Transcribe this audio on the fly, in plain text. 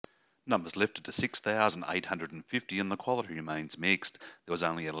Numbers lifted to 6,850 and the quality remains mixed. There was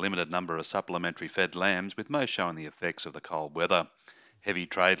only a limited number of supplementary fed lambs, with most showing the effects of the cold weather. Heavy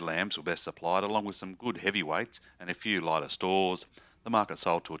trade lambs were best supplied, along with some good heavyweights and a few lighter stores. The market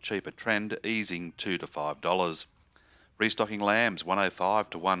sold to a cheaper trend, easing $2 to $5. Restocking lambs 105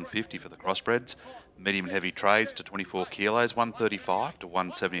 to 150 for the crossbreds. Medium and heavy trades to 24 kilos 135 to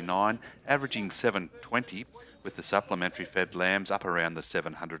 179, averaging 720, with the supplementary fed lambs up around the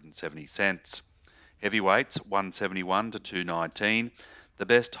 770 cents. Heavyweights 171 to 219. The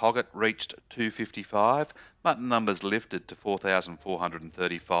best hogget reached 255. Mutton numbers lifted to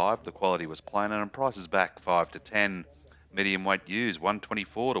 4,435. The quality was plainer and prices back 5 to 10. Medium weight ewes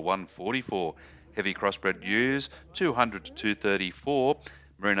 124 to 144. Heavy crossbred ewes 200 to 234.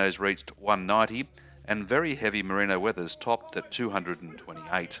 Merinos reached 190, and very heavy merino wethers topped at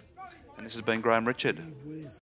 228. And this has been Graeme Richards.